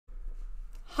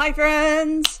Hi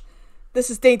friends! This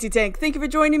is DaintyTank. Thank you for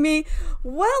joining me.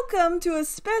 Welcome to a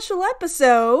special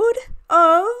episode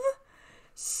of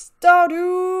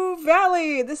Stardew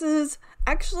Valley. This is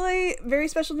actually very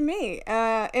special to me,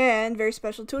 and very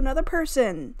special to another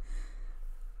person.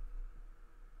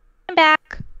 I'm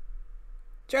back.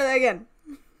 Try that again.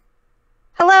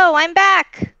 Hello, I'm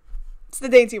back. It's the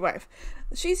DaintyWife.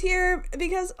 She's here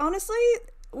because, honestly,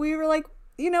 we were like,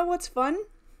 you know what's fun?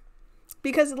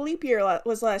 Because the leap year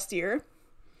was last year,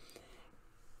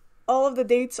 all of the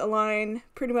dates align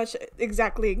pretty much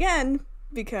exactly again,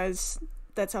 because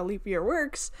that's how leap year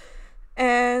works,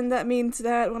 and that means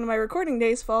that one of my recording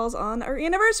days falls on our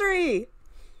anniversary!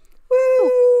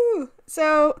 Woo!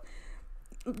 So,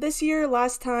 this year,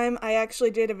 last time, I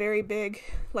actually did a very big,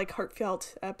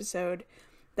 heartfelt episode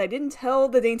that I didn't tell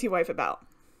the DaintyWife about.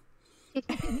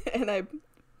 And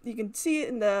you can see it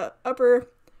in the upper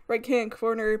right-hand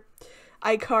corner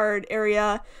iCard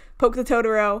area, Poke the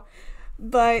Totoro,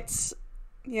 but,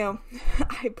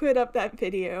 I put up that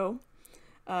video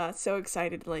so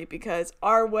excitedly because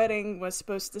our wedding was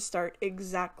supposed to start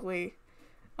exactly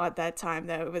at that time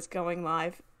that it was going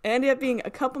live. It ended up being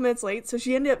a couple minutes late, so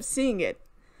she ended up seeing it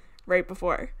right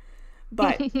before.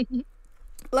 But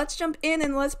let's jump in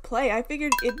and let's play. I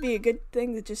figured it'd be a good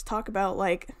thing to just talk about,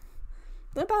 a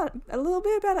little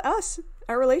bit about us,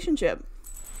 our relationship.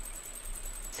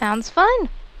 Sounds fun.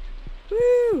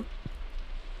 Woo!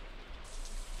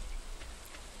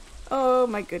 Oh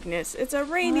my goodness, it's a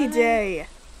rainy day.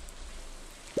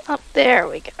 Oh, there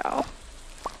we go.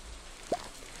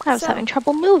 I was having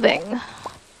trouble moving.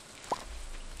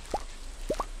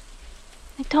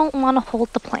 I don't want to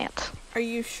hold the plant. Are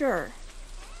you sure?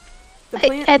 The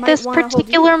plant At might this wanna hold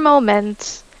particular you.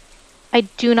 moment, I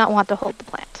do not want to hold the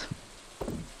plant.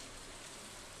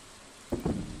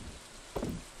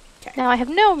 Okay. Now, I have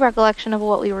no recollection of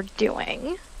what we were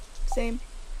doing. Same.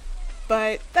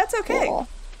 But that's okay. Cool.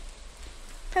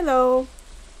 Hello.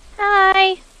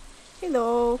 Hi.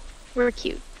 Hello. We're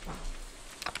cute.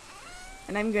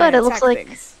 And I'm But gonna it looks attack like-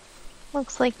 things.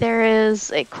 Looks like there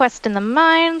is a quest in the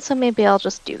mine, so maybe I'll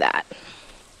just do that.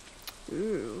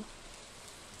 Ooh.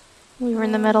 We were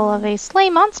in the middle of a slay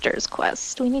monsters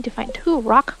quest. We need to find 2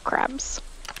 rock crabs.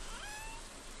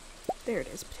 There it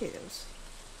is, potatoes.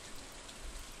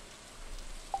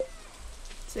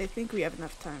 So I think we have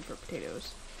enough time for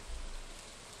potatoes.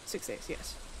 6 days,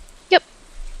 yes. Yep.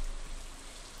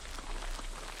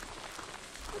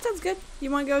 That sounds good.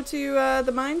 You want to go to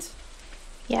the mines?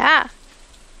 Yeah.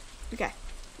 Okay.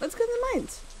 Let's go to the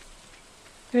mines.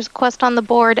 There's a quest on the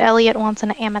board. Elliot wants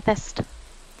an amethyst.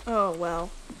 Oh, well.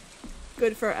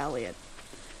 Good for Elliot.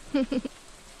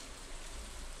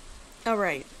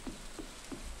 Alright.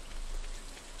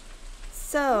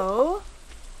 So...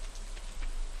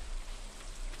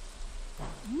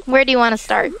 Where do you want to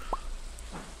start?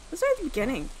 let's start at the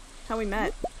beginning. How we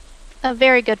met. A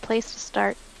very good place to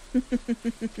start.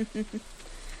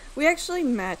 We actually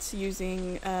met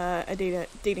using a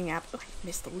dating app. Oh, I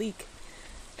missed the leak.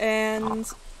 And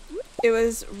it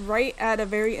was right at a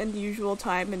very unusual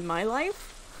time in my life.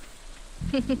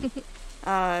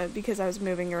 Because I was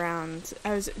moving around.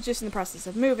 I was just in the process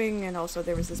of moving, and also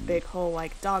there was this big whole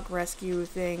dog rescue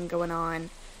thing going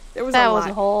on. There was That a was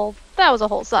lot. that was a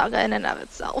whole saga in and of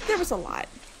itself. There was a lot.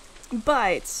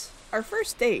 But our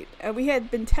first date, we had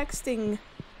been texting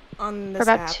on this For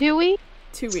about app 2 weeks.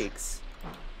 2 weeks.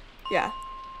 Yeah.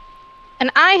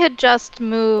 And I had just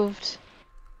moved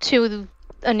to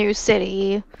a new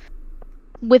city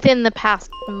within the past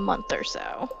month or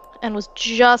so, and was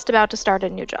just about to start a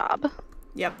new job.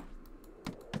 Yep.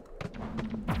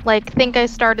 Think I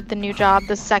started the new job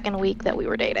the second week that we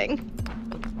were dating.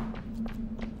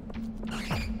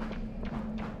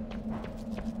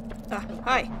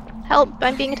 Hi. Help,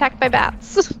 I'm being attacked by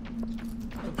bats.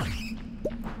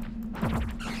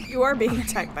 You are being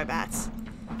attacked by bats.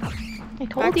 I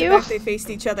told Back to you. back, they faced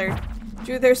each other,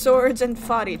 drew their swords, and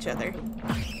fought each other.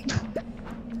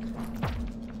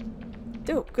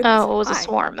 Oh, goodness. Oh, it was a Hi.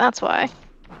 swarm, that's why.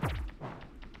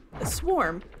 A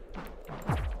swarm?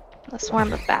 A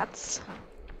swarm of bats.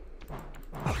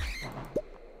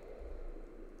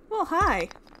 Well, hi.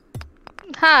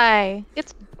 Hi.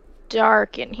 It's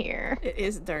dark in here. It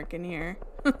is dark in here.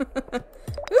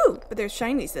 Ooh, but there's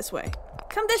shinies this way.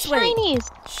 Come this way. Shinies!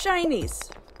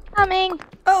 Shinies. Coming!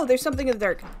 Oh, there's something in the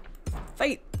dark.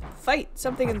 Fight. Fight.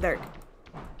 Something in the dark.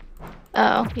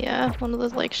 Oh, yeah, one of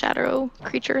those shadow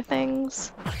creature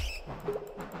things.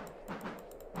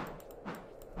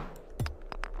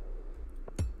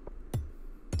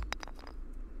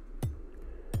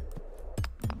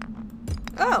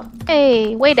 Oh.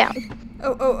 Hey, way down.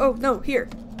 Oh, no, here.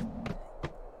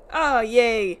 Oh,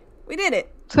 yay. We did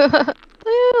it.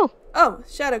 Woo! Oh,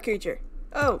 shadow creature.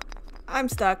 Oh, I'm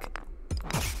stuck.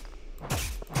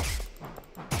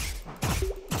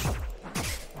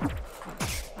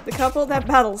 The couple that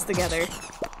battles together.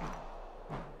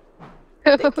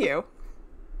 Thank you.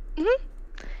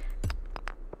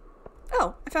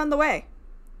 Oh, I found the way.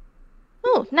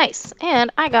 Oh, nice.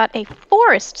 And I got a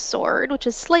forest sword, which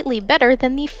is slightly better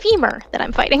than the femur that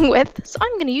I'm fighting with. So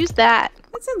I'm going to use that.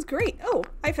 That sounds great. Oh,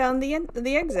 I found the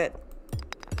exit.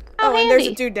 Oh, and there's a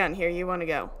handy. dude down here. You want to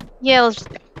go? Yeah, let's just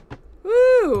go.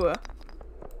 Woo!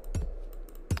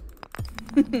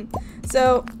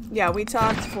 So, yeah, we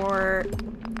talked for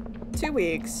 2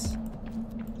 weeks.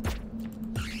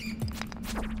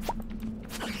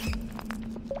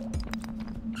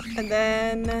 And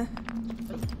then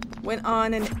went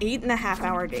on an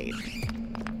 8.5-hour date.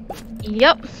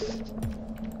 Yep.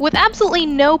 With absolutely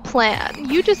no plan.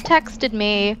 You just texted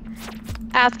me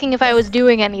asking if I was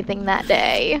doing anything that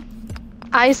day.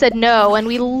 I said no, and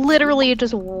we literally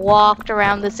just walked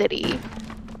around the city.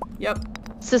 Yep.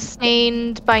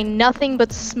 Sustained by nothing but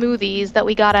smoothies that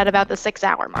we got at about the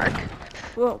 6-hour mark.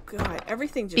 Whoa, God.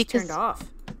 Everything just turned off.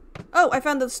 Oh, I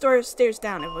found the stairs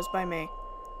down. It was by May.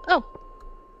 Oh.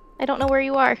 I don't know where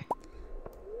you are.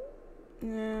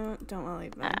 No, don't want to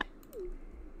leave that.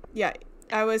 Yeah,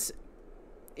 I was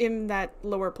in that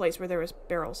lower place where there was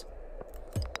barrels.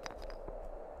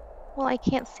 Well, I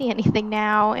can't see anything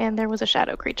now, and there was a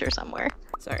shadow creature somewhere.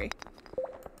 Sorry.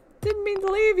 Didn't mean to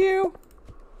leave you.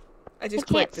 I just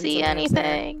can't see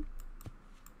anything.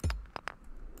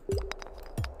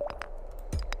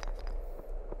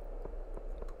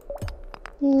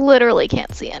 Literally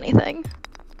can't see anything.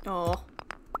 Oh.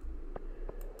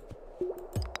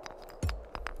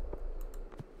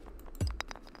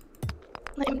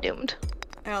 I'm doomed.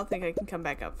 I don't think I can come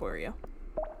back up for you.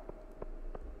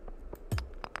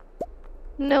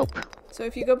 Nope. So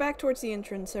if you go back towards the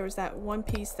entrance, there was that one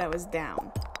piece that was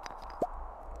down.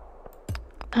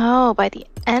 Oh, by the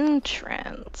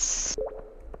entrance.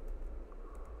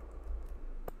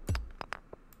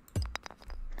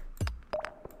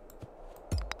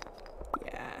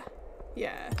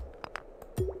 Yeah.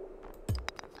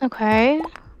 Okay.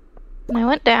 And I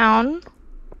went down.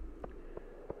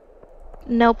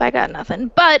 Nope, I got nothing.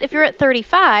 But if you're at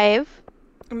 35...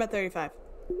 I'm at 35.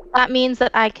 That means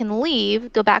that I can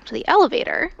leave, go back to the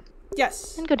elevator,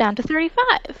 Yes. and go down to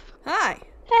 35. Hi.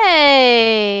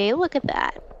 Hey, look at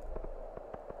that.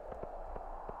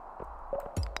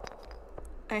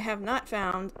 I have not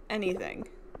found anything.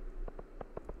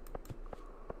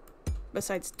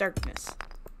 Besides darkness.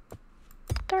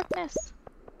 Darkness.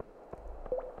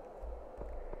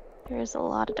 There is a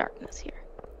lot of darkness here.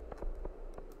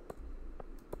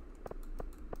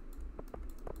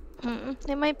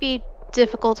 It might be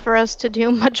difficult for us to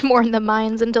do much more in the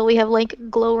mines until we have, like,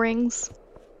 glow rings.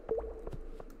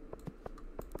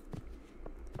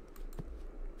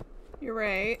 You're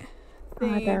right.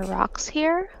 Are there rocks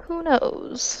here? Who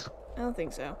knows? I don't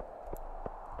think so.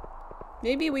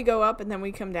 Maybe we go up and then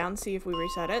we come down, see if we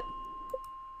reset it.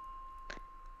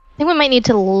 I think we might need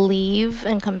to leave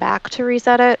and come back to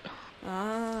reset it.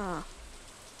 Ah.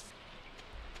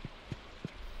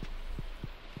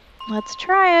 Let's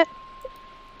try it.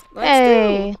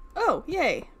 Let's do. Oh,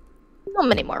 yay. How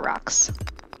many more rocks?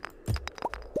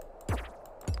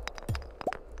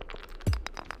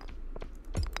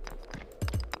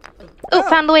 Oh,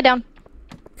 found the way down.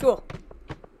 Cool.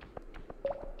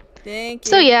 Thank you.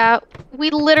 So yeah, we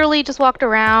literally just walked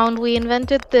around. We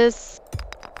invented this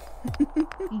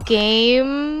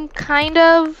game kind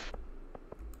of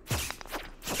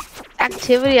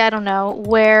activity, I don't know,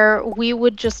 where we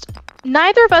would just...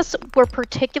 Neither of us were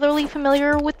particularly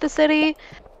familiar with the city,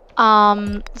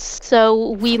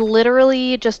 so we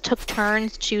literally just took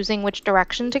turns choosing which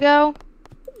direction to go.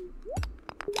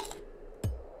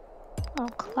 Oh,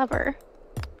 clever.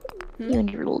 You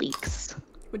and your leaks.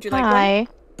 Would you like Hi. one?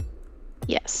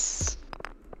 Yes.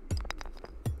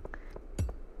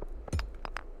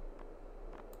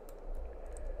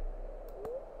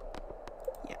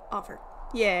 Yeah, offer.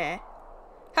 Yeah.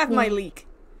 Have my leek.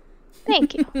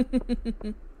 Thank you.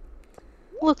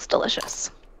 Looks delicious.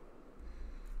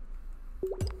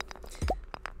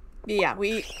 Yeah,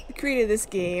 we created this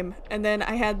game, and then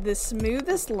I had the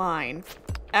smoothest line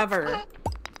ever.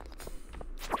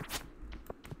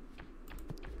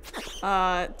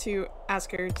 To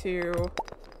ask her to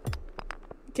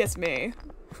kiss me.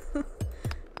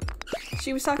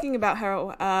 She was talking about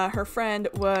how, her friend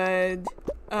would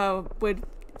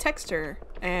text her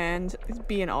and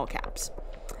be in all caps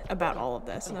about all of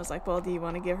this. And I was like, well, do you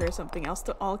want to give her something else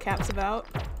to all caps about?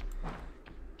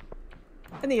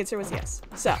 And the answer was yes.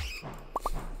 So,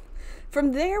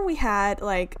 from there we had,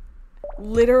 like,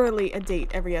 literally a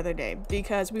date every other day.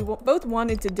 Because we both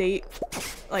wanted to date,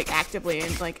 like, actively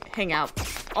and, like, hang out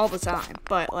all the time.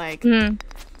 But, like,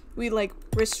 we, like,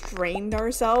 restrained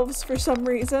ourselves for some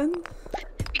reason.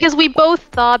 Because we both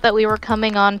thought that we were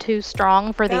coming on too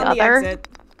strong for the Found other. exit.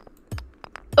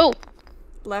 Oh!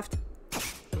 Left.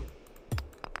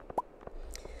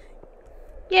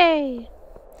 Yay!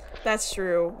 That's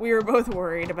true. We were both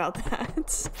worried about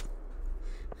that.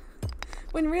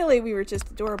 When really we were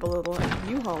just adorable little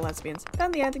U-Haul lesbians.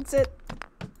 Found the exit.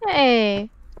 Hey!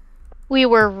 We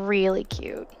were really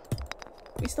cute.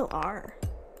 We still are.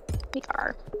 We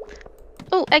are.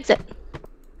 Oh, exit!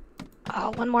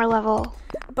 Oh, one more level.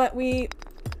 But we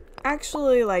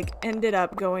actually, like, ended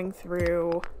up going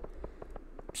through...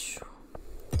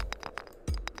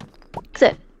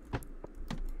 Exit.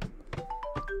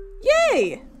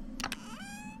 Yay!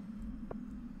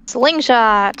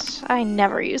 Slingshot! I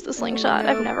never use the slingshot.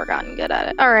 No. I've never gotten good at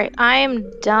it. Alright, I am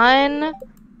done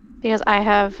because I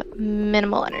have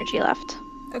minimal energy left.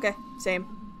 Okay, same.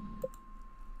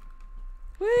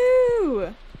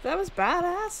 Woo! That was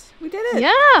badass. We did it.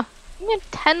 Yeah! We had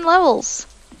 10 levels.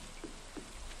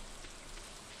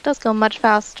 It does go much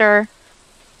faster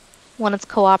when it's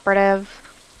cooperative.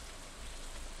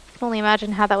 I can only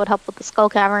imagine how that would help with the Skull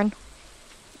Cavern.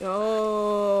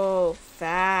 Oh,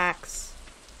 facts.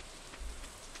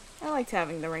 I liked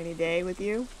having the rainy day with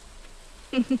you.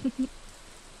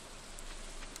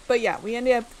 But yeah, we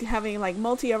ended up having like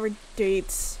multi-hour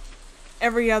dates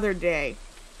every other day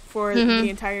for the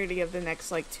entirety of the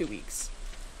next like 2 weeks.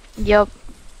 Yep.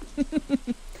 I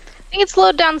think it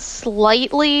slowed down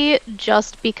slightly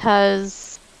just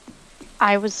because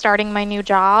I was starting my new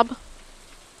job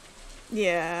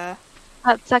Yeah.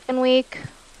 that second week,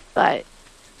 but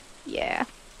yeah.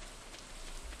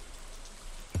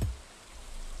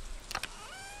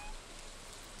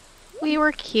 We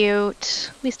were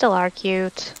cute. We still are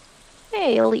cute.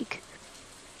 Hey, a leak.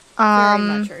 Very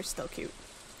much are still cute.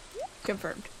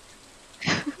 Confirmed.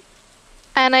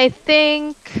 And I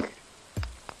think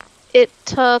it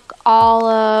took all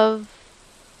of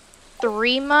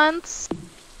 3 months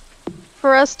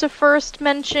for us to first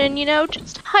mention, you know,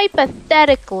 just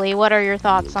hypothetically, what are your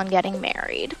thoughts on getting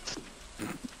married?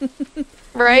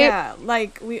 Right? Yeah,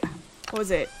 like what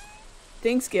was it?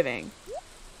 Thanksgiving.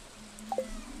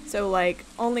 So like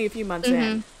only a few months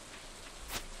in.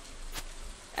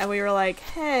 And we were like,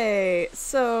 hey,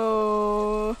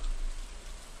 so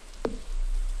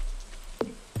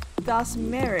das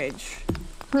marriage.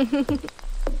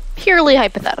 Purely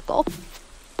hypothetical.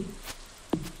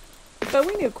 But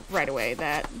we knew right away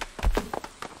that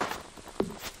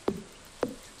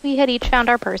We had each found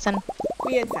our person.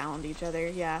 we had found each other,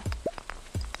 yeah.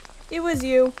 It was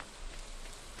you.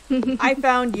 I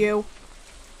found you.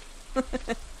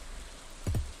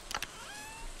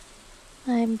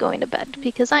 I'm going to bed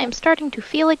because I am starting to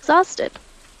feel exhausted.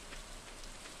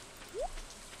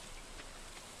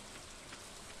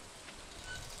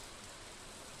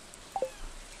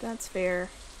 That's fair.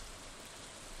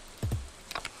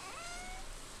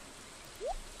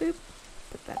 Boop.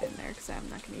 Put that in there because I'm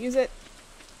not going to use it.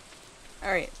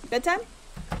 Alright, bedtime?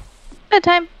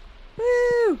 Bedtime.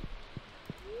 Woo!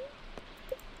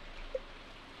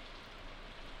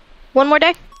 One more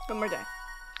day, One more day.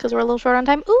 because we're a little short on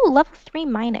time. Ooh, level 3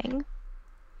 mining.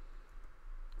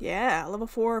 Yeah, level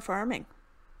 4 farming.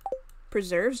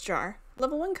 Preserves jar.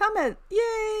 Level 1 combat.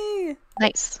 Yay!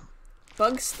 Nice.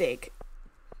 Bug steak.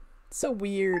 So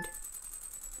weird.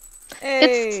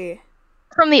 Hey!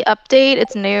 From the update,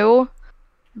 it's new,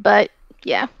 but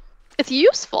yeah, it's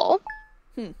useful.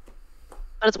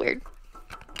 But it's weird.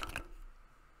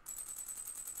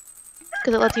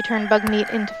 Because it lets you turn bug meat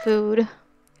into food.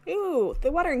 Ooh,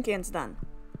 the watering can's done.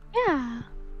 Yeah.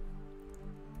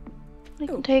 We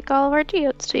can take all of our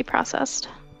geodes to be processed.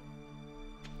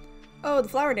 Oh, the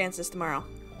flower dance is tomorrow.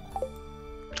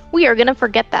 We are gonna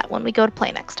forget that when we go to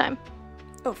play next time.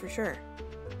 Oh, for sure.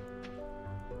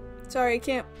 Sorry, I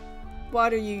can't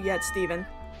water you yet, Steven.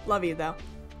 Love you, though.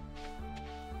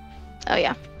 Oh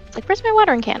yeah. It's like, where's my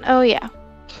watering can? Oh yeah.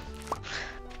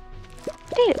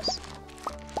 Potatoes.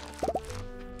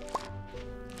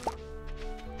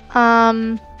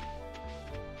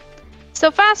 So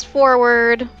fast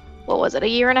forward, what was it, a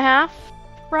year and a half,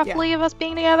 roughly, of us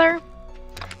being together?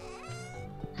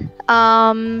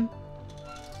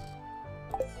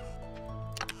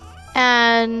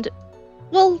 And,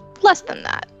 well, less than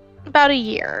that. About a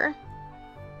year.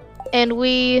 And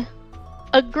we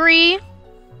agree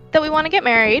that we want to get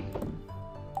married.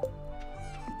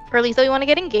 Or at least that we want to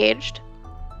get engaged.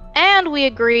 And we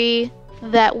agree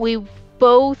that we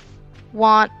both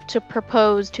want to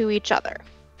propose to each other.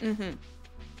 Mm-hmm.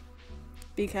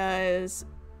 Because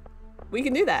we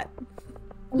can do that.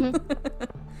 Mm-hmm.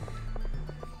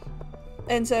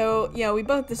 And so, yeah, we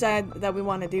both decide that we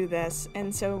want to do this,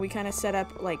 and so we kind of set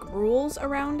up, like, rules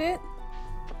around it.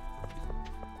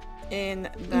 In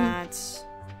that,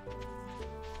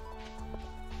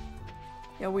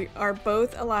 yeah, we are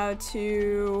both allowed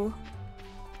to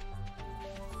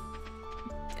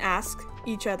ask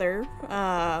each other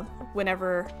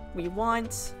whenever we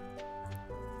want.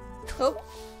 Oh,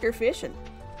 you're fishing.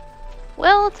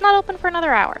 Well, it's not open for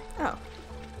another hour. Oh.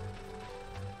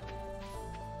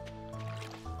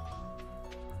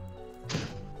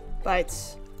 But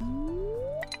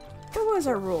what was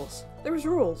our rules? There was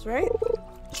rules, right?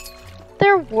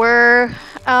 There were,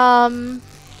 but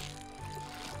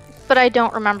I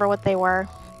don't remember what they were.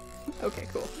 Okay,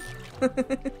 cool.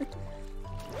 But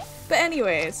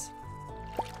anyways,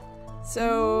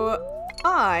 so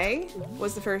I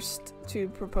was the first to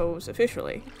propose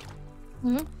officially.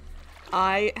 Mm-hmm.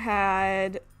 I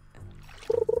had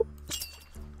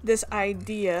this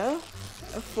idea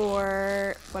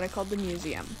for what I called the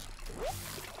museum,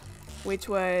 which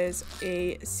was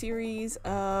a series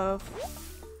of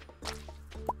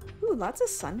lots of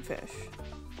sunfish.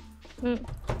 Mm.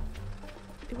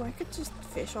 Ooh, I could just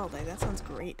fish all day. That sounds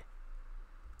great.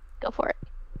 Go for it.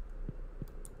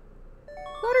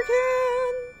 Water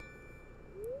can!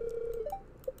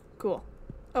 Cool.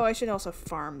 Oh, I should also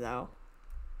farm, though.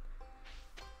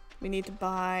 We need to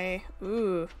buy...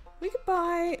 Ooh. We could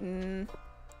buy...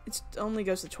 it only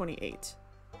goes to 28.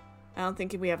 I don't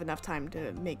think we have enough time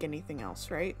to make anything else,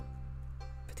 right?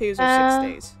 Potatoes are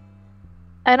 6 days.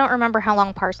 I don't remember how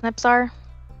long parsnips are.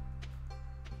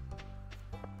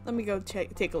 Let me go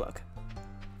take a look.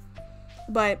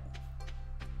 But...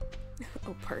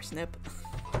 Oh, parsnip.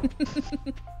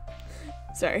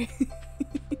 Sorry.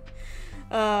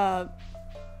 I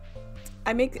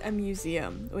make a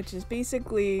museum, which is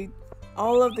basically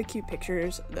all of the cute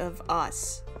pictures of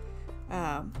us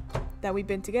that we've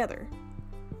been together.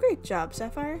 Great job,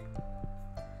 Sapphire.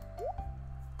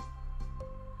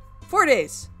 4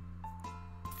 days.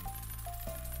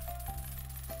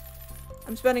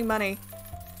 I'm spending money.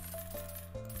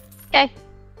 Okay.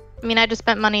 I mean, I just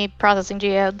spent money processing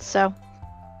geodes, so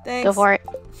Thanks. go for it.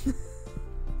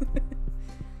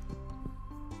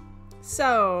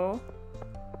 So,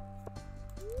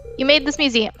 you made this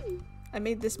museum. I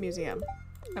made this museum.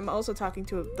 I'm also talking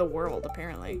to the world,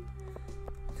 apparently.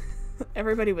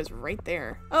 Everybody was right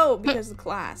there. Oh, because of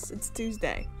class. It's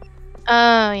Tuesday.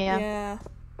 Oh, yeah. Yeah.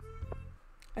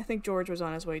 I think George was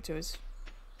on his way to his...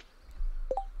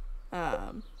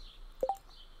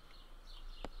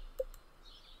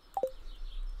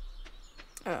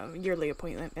 yearly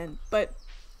appointment, but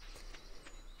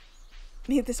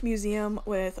made this museum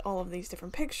with all of these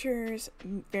different pictures,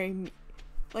 very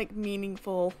like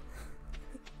meaningful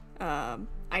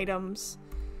items,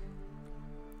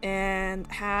 and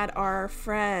had our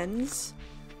friends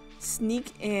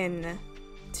sneak in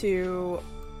to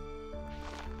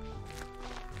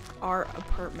our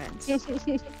apartment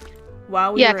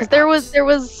while we were because out. there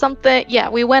was something. Yeah,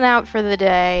 we went out for the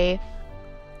day.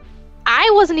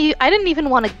 I didn't even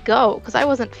want to go because I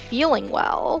wasn't feeling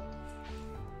well.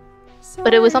 Sorry.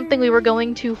 But it was something we were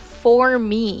going to for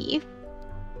me.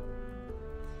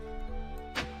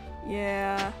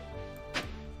 Yeah.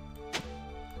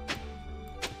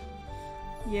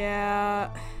 Yeah.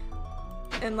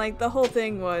 And like the whole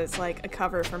thing was like a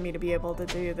cover for me to be able to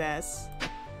do this.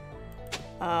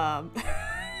 Mm-hmm.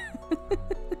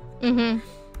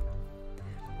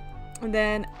 And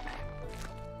then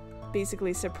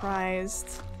basically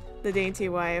surprised the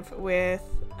DaintyWife with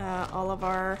all of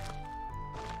our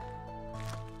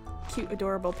cute,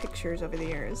 adorable pictures over the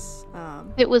years.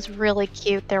 It was really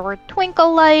cute. There were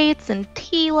twinkle lights and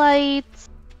tea lights.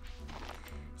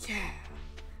 Yeah.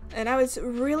 And I was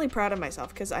really proud of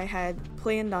myself because I had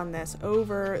planned on this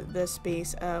over the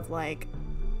space of like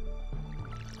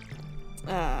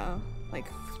 4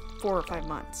 or 5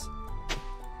 months.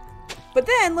 But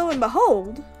then, lo and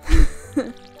behold,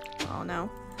 oh no.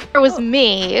 It was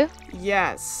me.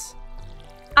 Yes.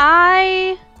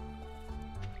 I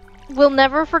will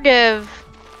never forgive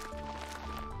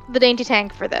the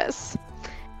DaintyTank for this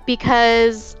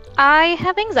because I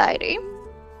have anxiety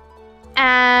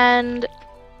and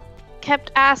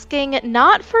kept asking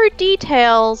not for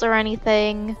details or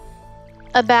anything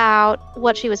about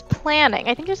what she was planning.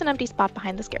 I think there's an empty spot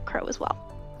behind the scarecrow as well.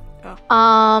 Oh.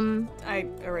 I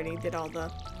already did all the...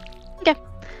 Okay.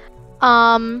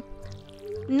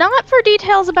 Not for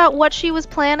details about what she was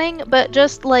planning, but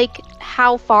just like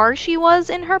how far she was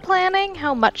in her planning,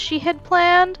 how much she had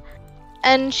planned.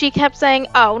 And she kept saying,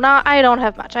 "Oh, no, I don't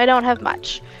have much. I don't have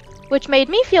much." Which made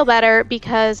me feel better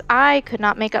because I could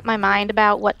not make up my mind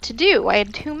about what to do. I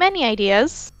had too many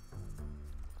ideas.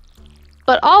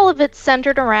 But all of it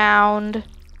centered around,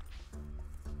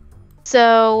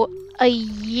 so a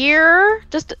year,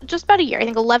 just about a year, I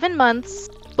think 11 months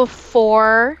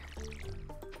before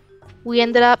we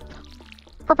ended up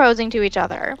proposing to each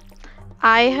other,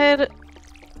 I had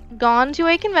gone to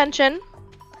a convention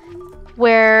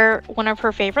where one of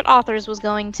her favorite authors was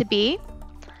going to be,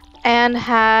 and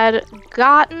had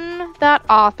gotten that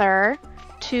author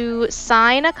to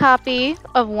sign a copy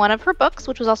of one of her books,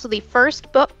 which was also the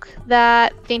first book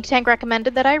that DaintyTank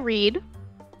recommended that I read.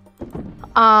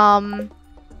 And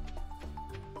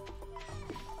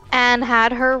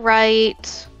had her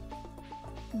write,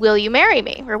 "Will you marry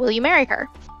me?" or "Will you marry her?"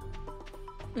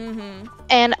 Mm-hmm.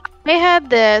 And I had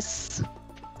this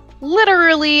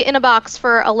literally in a box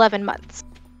for 11 months.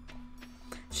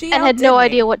 And had no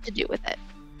idea what to do with it.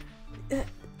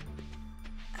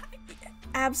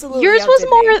 Absolutely. Yours was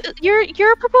more,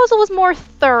 your proposal was more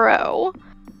thorough.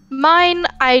 Mine,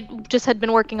 I just had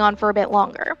been working on for a bit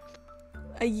longer.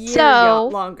 A year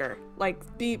longer. Like,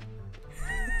 be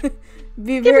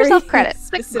give very yourself credit.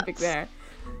 specific there.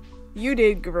 You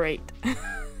did great.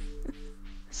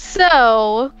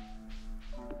 So,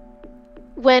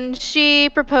 when she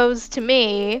proposed to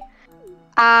me,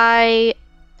 I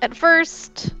at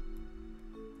first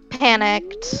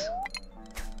panicked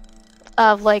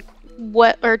of like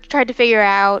tried to figure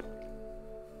out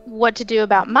what to do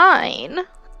about mine,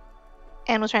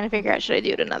 and was trying to figure out, should I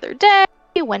do it another day?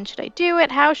 When should I do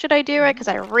it? How should I do it? Because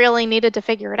I really needed to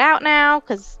figure it out now,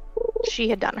 because she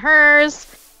had done hers.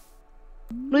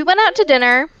 We went out to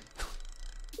dinner,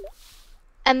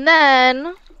 and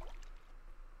then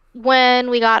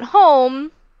when we got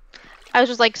home, I was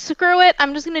just like, screw it,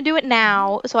 I'm just gonna do it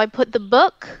now. So I put the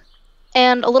book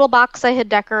and a little box I had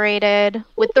decorated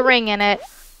with the ring in it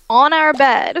on our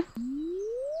bed.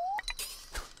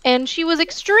 And she was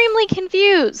extremely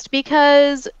confused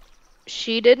because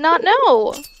she did not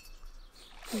know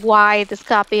why this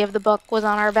copy of the book was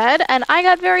on our bed, and I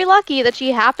got very lucky that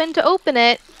she happened to open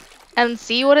it and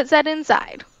see what it said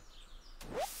inside.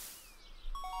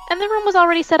 And the room was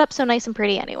already set up so nice and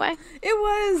pretty anyway.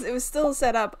 It was still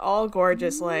set up all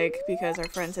gorgeous, like, because our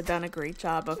friends had done a great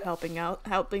job of helping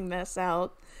us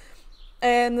out.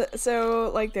 And so,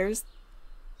 like, there's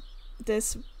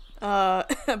this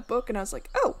book, and I was like,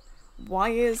 oh, why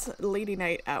is Lady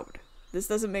Night out? This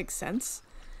doesn't make sense.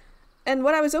 And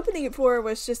what I was opening it for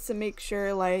was just to make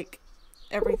sure, like,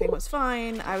 everything was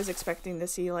fine. I was expecting to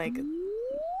see, like,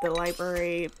 the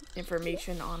library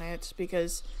information on it,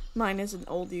 because mine is an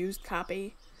old used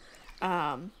copy.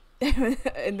 And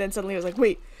then suddenly I was like,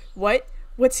 wait, what?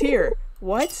 What's here?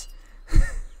 What?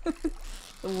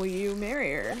 Will you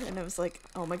marry her? And I was like,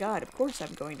 oh my god, of course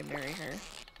I'm going to marry her.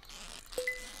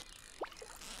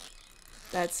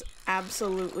 That's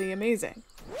absolutely amazing.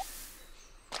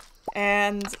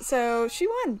 And so she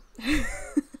won.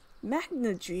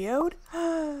 Magna Geode?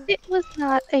 It was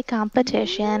not a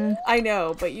competition. I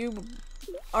know, but you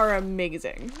are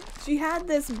amazing. She had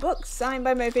this book signed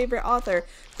by my favorite author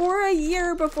for a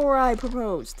year before I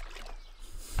proposed.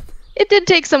 It did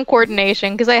take some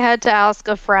coordination, because I had to ask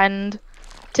a friend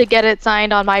to get it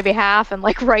signed on my behalf and,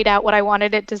 like, write out what I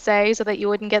wanted it to say so that you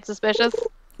wouldn't get suspicious.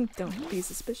 Don't be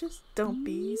suspicious. Don't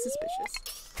be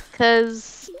suspicious.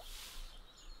 Because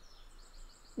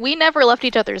we never left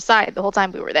each other's side the whole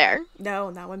time we were there. No,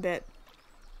 not one bit.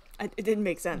 It didn't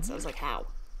make sense. I was like, how?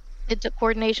 It took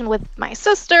coordination with my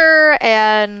sister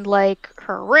and, like,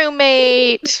 her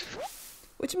roommate.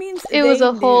 Which means it was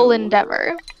a whole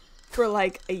endeavor. For,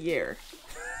 like, a year.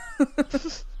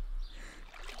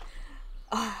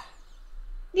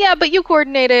 Yeah, but you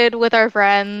coordinated with our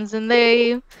friends, and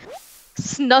they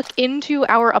snuck into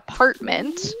our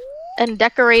apartment and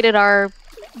decorated our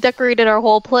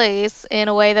whole place in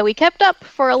a way that we kept up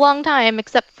for a long time,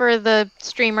 except for the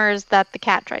streamers that the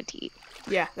cat tried to eat.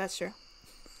 Yeah, that's true.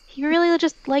 He really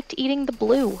just liked eating the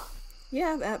blue.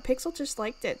 Yeah, Pixel just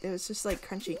liked it. It was just, like,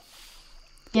 crunchy.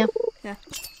 Yeah. Yeah.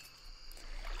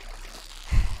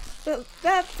 But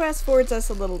that fast forwards us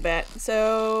a little bit.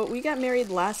 So, we got married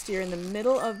last year in the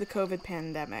middle of the COVID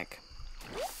pandemic.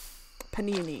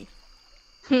 Panini.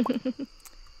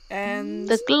 And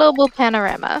the global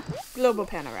panorama. Global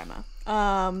panorama.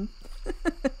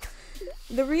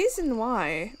 The reason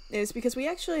why is because we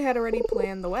actually had already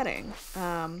planned the wedding.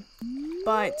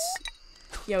 But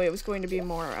it was going to be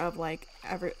more of like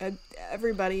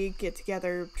everybody get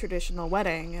together traditional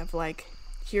wedding of like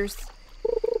here's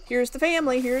the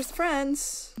family, here's the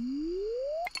friends.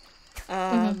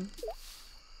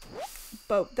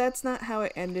 But that's not how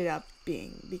it ended up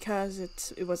being because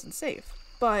it wasn't safe.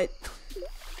 But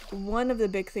one of the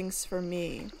big things for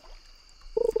me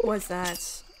was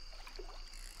that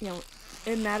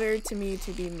it mattered to me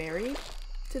to be married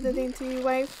to the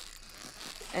DaintyWife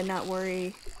and not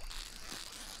worry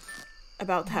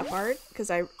about that part because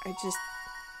I just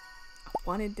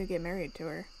wanted to get married to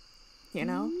her,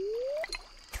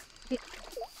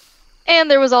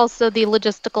 And there was also the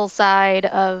logistical side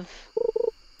of,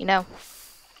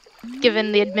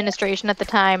 given the administration at the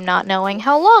time not knowing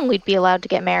how long we'd be allowed to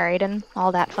get married and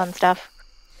all that fun stuff.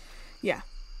 Yeah,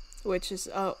 which is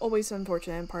always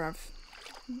unfortunate and part of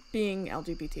being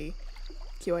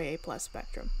LGBTQIA plus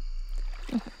spectrum.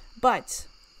 But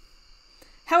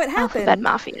how it happened...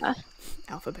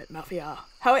 Alphabet Mafia.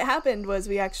 How it happened was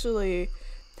we actually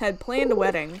had planned a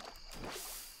wedding.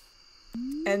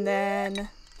 And then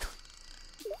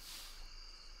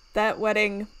that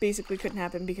wedding basically couldn't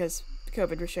happen because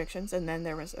COVID restrictions. And then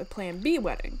there was a Plan B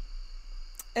wedding.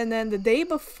 And then the day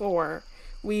before,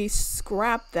 we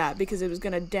scrapped that because it was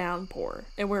going to downpour.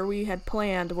 And where we had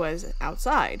planned was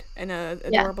outside in an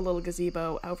adorable little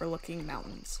gazebo overlooking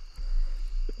mountains.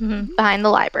 Behind the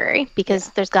library, because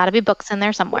there's got to be books in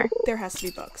there somewhere. There has to be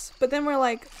books. But then we're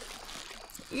like,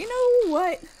 you know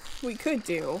what we could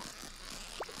do?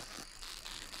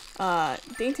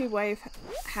 DaintyWife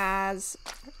has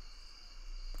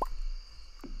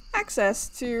access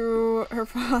to her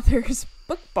father's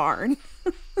book barn.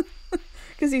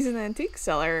 Because he's an antique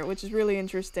seller, which is really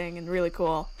interesting and really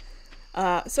cool.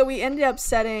 So we ended up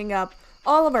setting up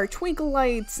all of our twinkle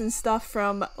lights and stuff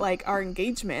from, like, our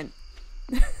engagement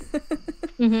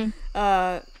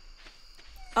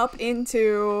up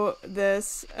into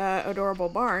this adorable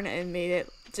barn and made it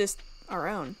just our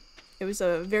own. It was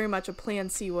very much a Plan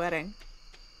C wedding.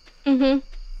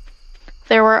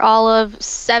 There were all of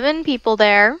 7 people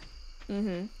there.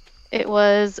 It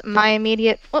was my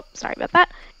immediate... sorry about that.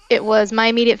 It was my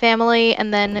immediate family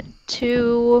and then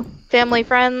 2 family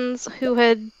friends who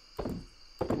had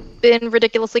been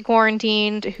ridiculously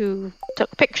quarantined, who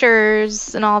took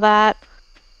pictures and all that.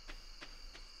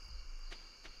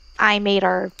 I made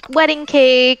our wedding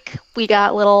cake. We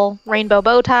got little rainbow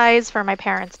bow ties for my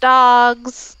parents'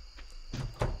 dogs.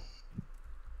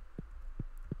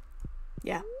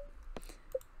 Yeah.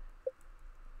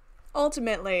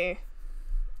 Ultimately,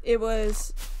 it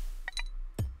was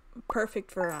perfect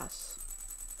for us.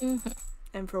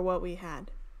 And for what we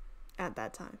had at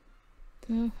that time.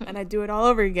 And I'd do it all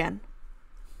over again.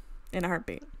 In a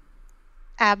heartbeat.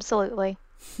 Absolutely.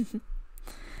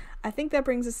 I think that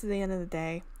brings us to the end of the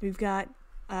day. We've got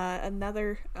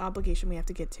another obligation we have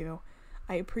to get to.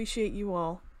 I appreciate you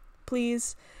all.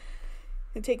 Please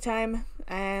take time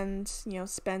and,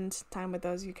 spend time with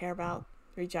those you care about.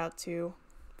 Reach out to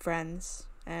friends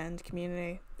and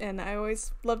community. And I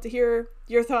always love to hear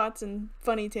your thoughts and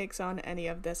funny takes on any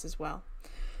of this as well.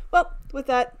 Well, with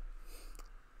that,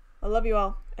 I love you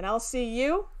all. And I'll see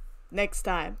you next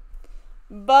time.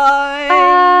 Bye!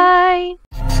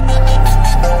 Bye!